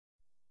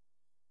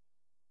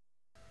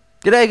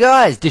G'day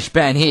guys,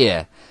 dshban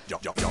here.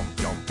 Jump, jump, jump,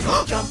 jump,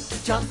 jump, jump,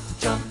 jump,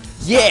 jump.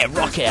 Yeah,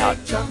 rock out.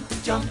 Jump,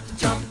 jump,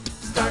 jump.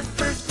 Start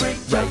first grade.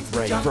 Jump,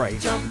 jump,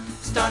 jump.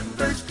 Start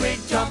first grade.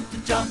 Jump,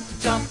 jump,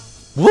 jump.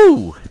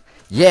 Woo!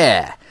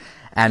 Yeah.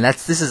 And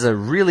this is a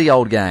really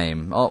old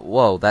game. Oh,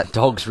 whoa, that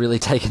dog's really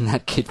taken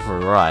that kid for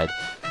a ride.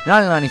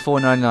 1994,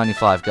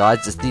 1995,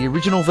 guys. It's the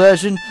original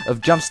version of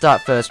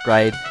JumpStart First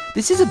Grade.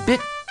 This is a bit...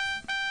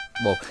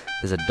 Well,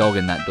 there's a dog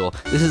in that door.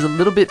 This is a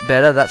little bit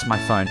better. That's my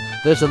phone.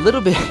 There's a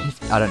little bit...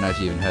 I don't know if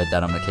you even heard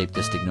that. I'm going to keep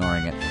just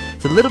ignoring it.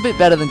 It's a little bit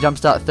better than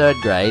JumpStart Third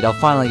Grade. I'll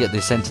finally get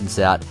this sentence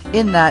out.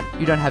 In that,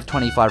 you don't have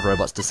 25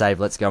 robots to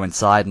save. Let's go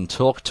inside and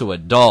talk to a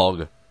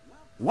dog.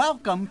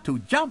 Welcome to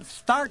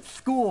JumpStart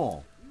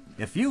School.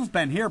 If you've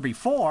been here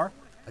before,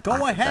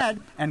 go ahead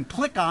and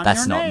click on your name.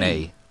 That's not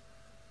me,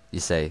 you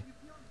see.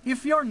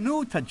 If you're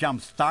new to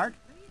JumpStart,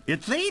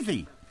 it's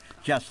easy.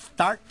 Just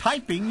start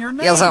typing your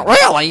name. Is it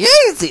really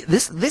easy?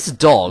 This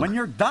dog... When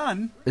you're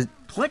done,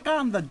 click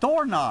on the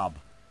doorknob.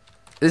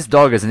 This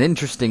dog is an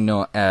interesting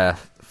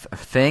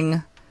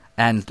thing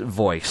and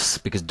voice,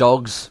 because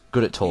dogs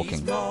good at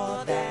talking.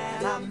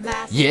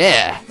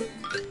 Yeah!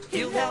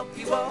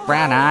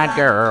 Brown-eyed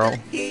girl.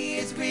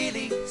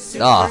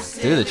 Ah,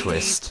 do the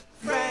twist.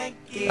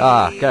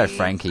 Ah, go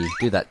Frankie,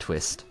 do that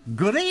twist.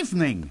 Good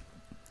evening.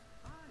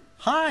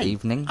 Hi,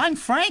 Evening. I'm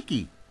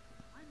Frankie.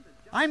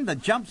 I'm the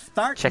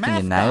JumpStart Checking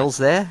your mascot. nails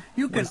there?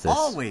 You What can is this?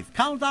 always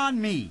count on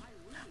me.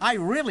 I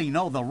really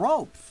know the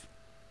ropes.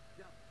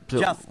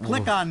 Just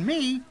click on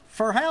me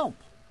for help.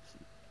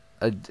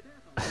 There's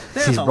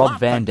He's a Rob lot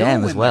Van to do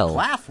Dam as in well. the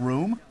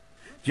classroom.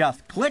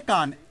 Just click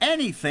on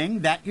anything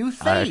that you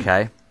see.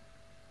 Okay.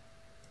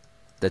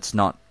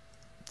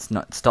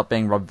 Stop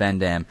being Rob Van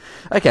Dam.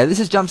 Okay, this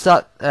is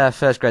JumpStart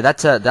First Grade.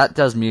 That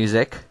does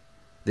music.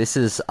 This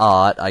is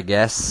art, I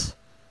guess.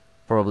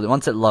 Probably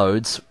once it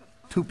loads.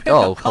 To pick a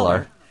color,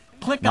 hello.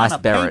 click Nice on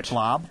a Barrett. paint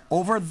blob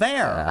over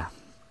there.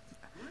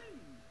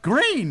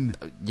 Green.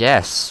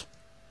 Yes.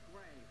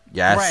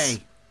 Yes.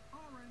 Gray.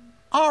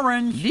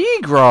 Orange.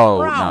 Negro.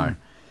 Brown. No.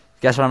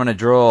 Guess what I'm gonna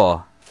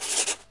draw?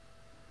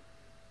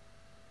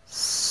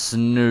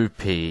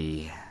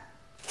 Snoopy.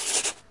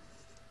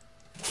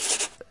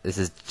 This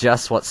is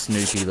just what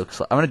Snoopy looks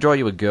like. I'm gonna draw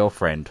you a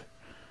girlfriend.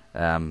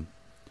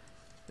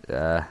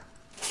 There.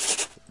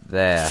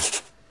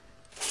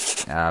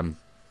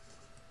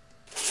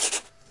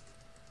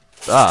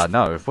 Ah,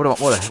 no.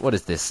 What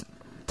is this?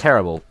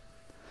 Terrible.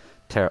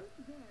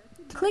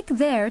 Click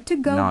there to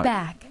go No.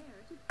 back.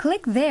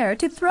 Click there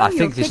to throw I your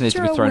think this needs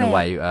to be thrown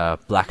away. away,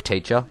 black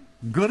teacher.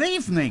 Good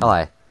evening.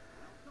 Hi.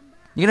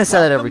 You're gonna say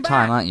that every Welcome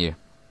time, back. aren't you?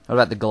 What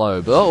about the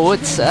globe?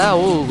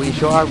 Oh, we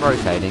sure are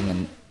rotating.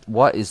 And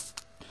what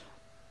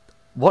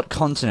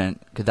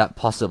continent could that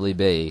possibly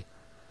be?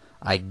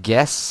 I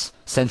guess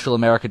Central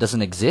America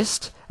doesn't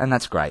exist, and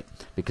that's great,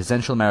 because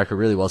Central America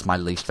really was my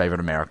least favorite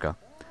America.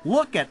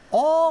 Look at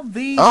all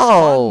these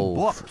Oh.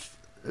 fun books.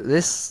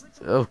 This,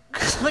 oh,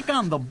 Click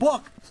on the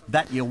book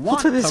that you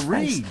want look at to this face.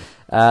 read.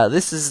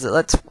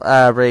 Let's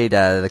read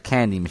the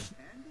Candy Machine.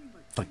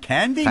 The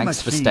Candy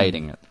Thanks for Machine.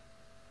 stating it.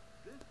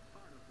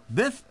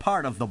 This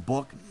part of the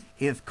book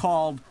is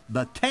called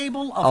the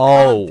Table of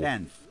Oh.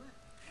 Contents.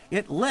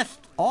 It lists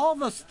all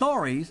the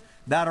stories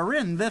that are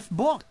in this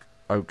book.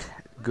 Okay,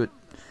 good.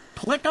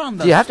 Click on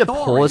the Do you have to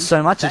stories pause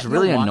so much? It's that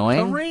really you want to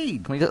annoying.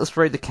 read. Can we let's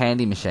read the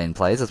Candy Machine,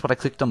 please? That's what I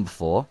clicked on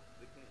before.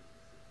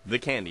 The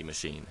Candy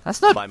Machine. That's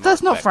by not Mark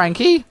that's not Beck.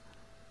 Frankie.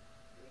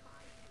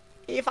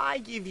 If I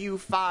give you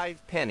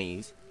 5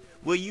 pennies,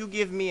 will you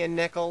give me a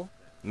nickel?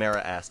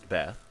 Mara asked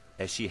Beth,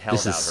 as she held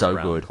This out is her so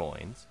round good.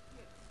 coins.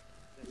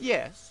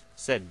 Yes,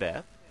 said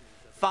Beth.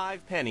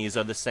 5 pennies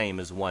are the same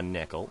as 1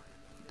 nickel.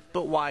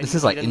 But why This do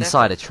is you like need a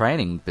insider nickel?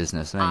 trading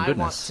business. I mean, I want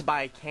goodness. to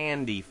buy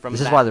candy from This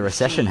is that why the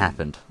recession machine,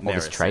 happened, all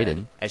this Mara trading.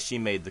 said, as she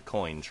made the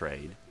coin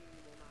trade.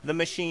 The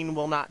machine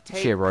will not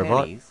take She a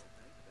robot? pennies.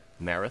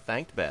 Mara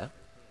thanked Beth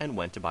and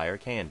went to buy her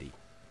candy.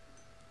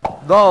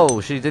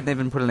 Oh, she didn't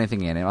even put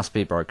anything in. It must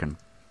be broken.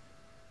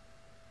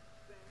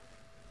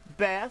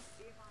 Beth,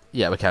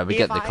 Yeah, okay, we if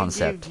get the I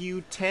concept. give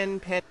you 10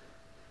 pennies,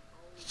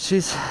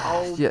 She's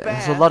Oh, yeah.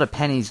 There's a Beth, lot of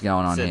pennies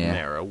going on said here.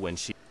 Mara when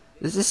she.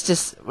 Is this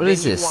just what Then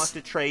is you this? want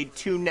to trade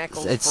 2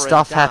 nickels It's for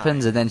stuff a dime.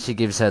 happens and then she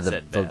gives her the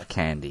said the Beth.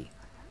 candy,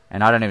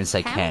 and I don't even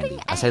say Candy?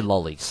 candy. I say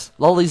lollies.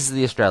 Lollies is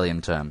the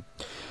Australian term.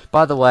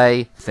 By the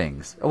way,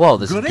 things. Well,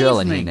 there's a Good girl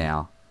in evening. here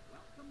now.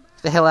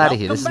 Get the hell out of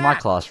here! Welcome This is my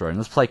back. classroom.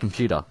 Let's play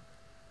computer.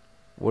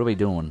 What are we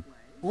doing?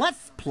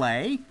 Let's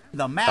play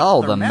the Match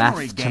Oh, the the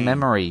Memory math to game.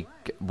 memory.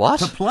 What?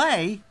 To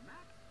play,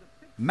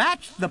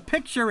 match the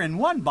picture in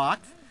one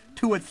box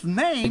to its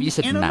name Maybe you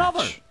said in match.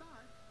 another.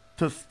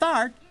 To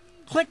start,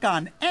 click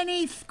on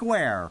any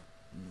square.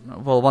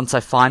 Well, once I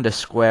find a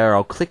square,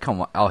 I'll click on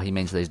what... Oh, he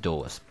means these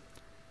doors.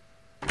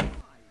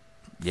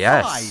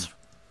 Yes.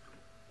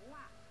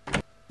 5.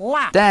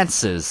 Lap.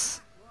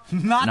 Dancers.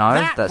 Not No,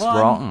 that that's one.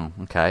 wrong.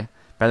 Okay.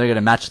 Better going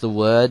to match the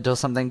word or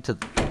something to...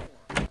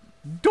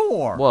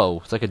 Door. Whoa,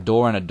 it's like a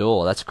door and a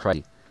door. That's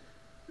crazy.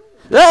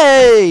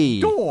 Hey!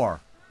 Door.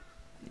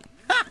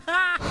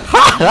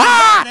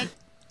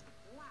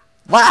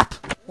 Lap!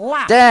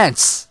 Lap.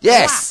 Dance!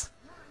 Yes!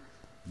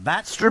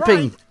 That's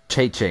Stripping right.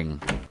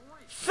 teaching.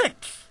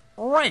 6.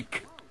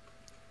 Rake.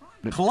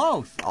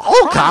 Close.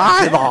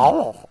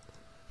 Okay!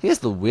 Here's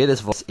the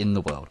weirdest voice in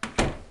the world.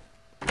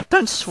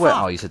 Don't swear.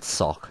 Sock. Oh, you said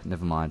sock.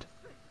 Never mind.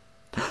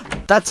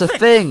 That's a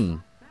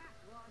thing!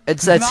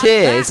 It's here, Not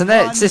that isn't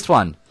it? It's this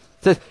one.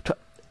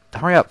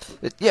 Hurry up.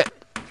 Yeah.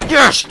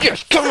 Yes,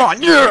 yes, come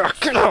on, yeah,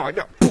 come on.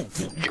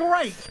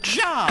 Great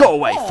job. Go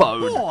away, oh,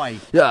 phone. Boy.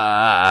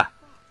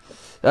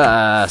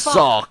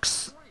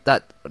 Socks.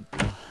 That,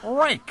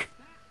 Rake.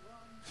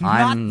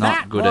 I'm not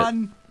that good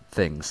one. at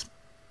things.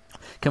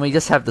 Can we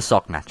just have the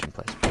sock matching,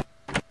 please?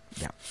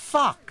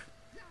 Sock.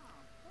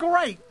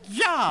 Great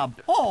job.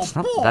 Oh, It's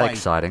not boy. that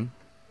exciting.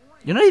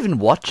 You're not even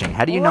watching.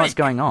 How do you know what's Rake.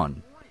 going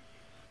on?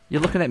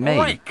 You're looking at me.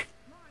 Rake.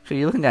 So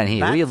you're looking down here.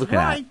 That's What are you looking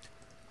right.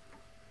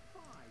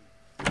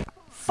 at?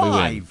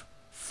 5.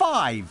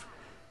 5.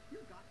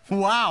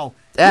 Wow.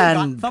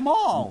 And- You got them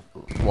all.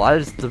 Why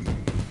is the...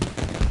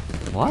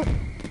 What?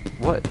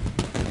 What?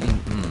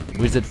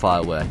 Wizard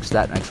fireworks.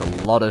 That makes a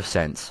lot of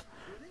sense.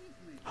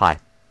 Hi.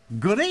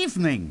 Good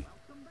evening.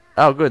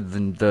 Oh, good.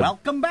 Then the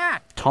Welcome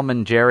back. Tom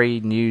and Jerry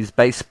News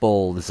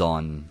Baseball is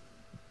on.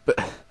 But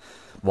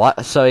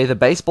what? So either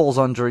baseball's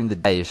on during the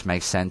day, which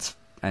makes sense,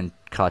 and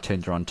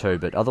cartoons are on too.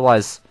 But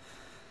otherwise,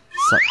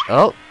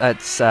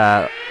 that's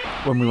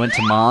when we went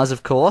to Mars,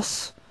 of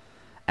course.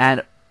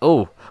 And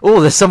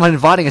there's someone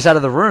inviting us out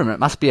of the room. It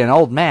must be an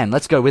old man.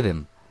 Let's go with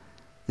him.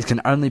 This can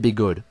only be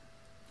good.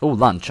 Oh,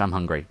 lunch. I'm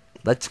hungry.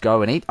 Let's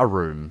go and eat a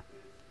room.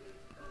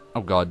 Oh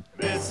God.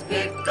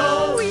 Biscuit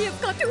go.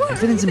 We've got to hurry.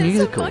 Everything's a There's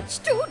musical. so much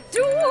to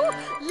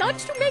do.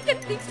 Lunch to make and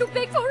things to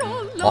bake for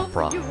all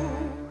Opera. of you.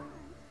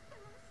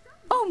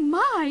 Oh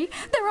my,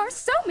 there are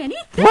so many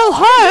things. Well,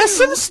 hire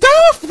some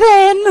staff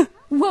then.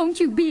 Won't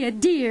you be a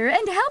dear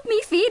and help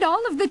me feed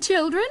all of the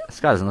children?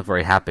 This guy doesn't look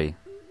very happy.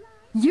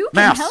 You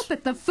can Mouse. help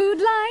at the food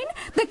line,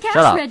 the cash Shut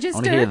up. I wanna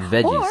register, hear the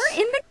veggies. or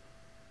in the...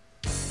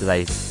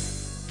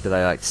 Do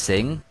they like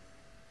sing?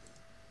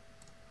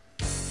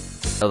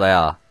 Oh, they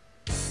are.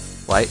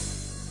 Wait.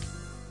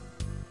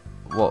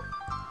 What?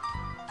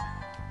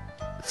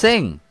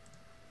 Sing!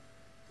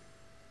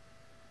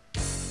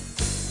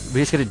 We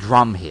just get a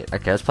drum hit.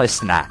 Okay, let's play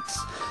snacks.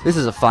 This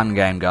is a fun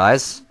game,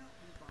 guys.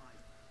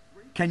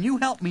 Can you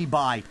help me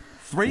buy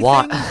 3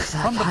 What? things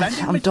from the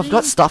vending machine? I've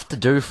got stuff to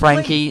do,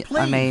 Frankie. Please,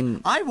 I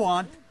mean, I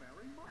want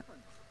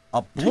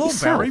a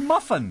yourself. blueberry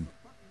muffin.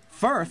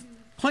 First,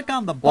 click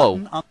on the Whoa.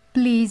 button on...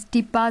 Please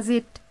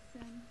deposit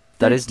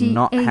that is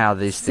not 38 how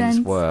these things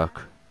cents.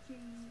 work.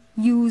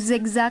 Use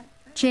exact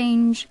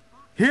change.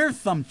 Here's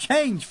some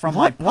change from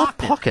What? my What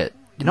pocket. pocket?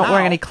 You're not Now,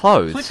 wearing any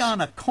clothes. Click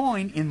on a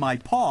coin in my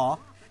paw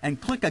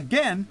and click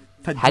again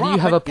to How do drop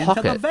you have it a into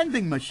the pocket?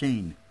 vending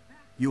machine.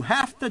 You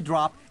have to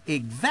drop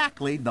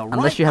exactly the right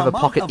Unless you have a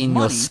amount pocket of in your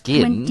money.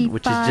 skin,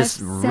 which is 25 just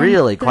cents,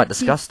 really quite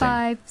disgusting.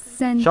 35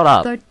 cents, Shut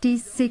up.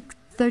 36,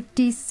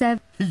 37.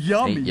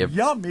 Yummy, Eat your-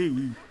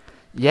 yummy.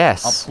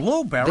 Yes. A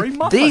blueberry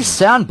muffin. These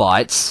sound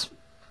bites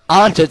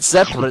aren't at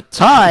separate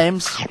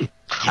times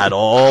at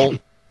all.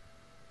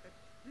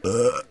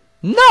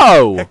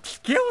 No!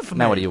 Excuse me.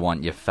 Now what do you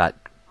want, you fat...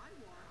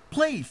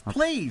 Please,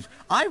 please.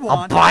 I A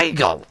want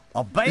bagel!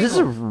 a bagel. This is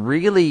a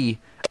really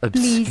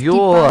Please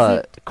obscure,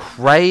 deposit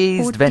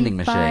crazed vending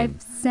 45 machine.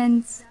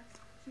 cents.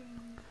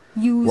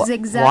 Use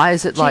exact Why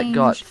is it like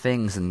got change.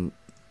 things and...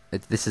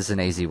 this is an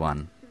easy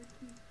one.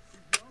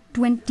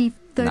 20,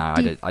 30.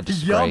 No, I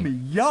disagree. Yummy,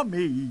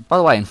 yummy. By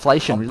the way,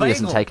 inflation A really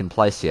hasn't bagel. taken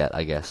place yet,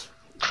 I guess.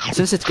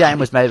 Since this game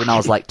was made when I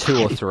was like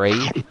 2 or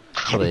 3,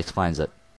 probably explains it.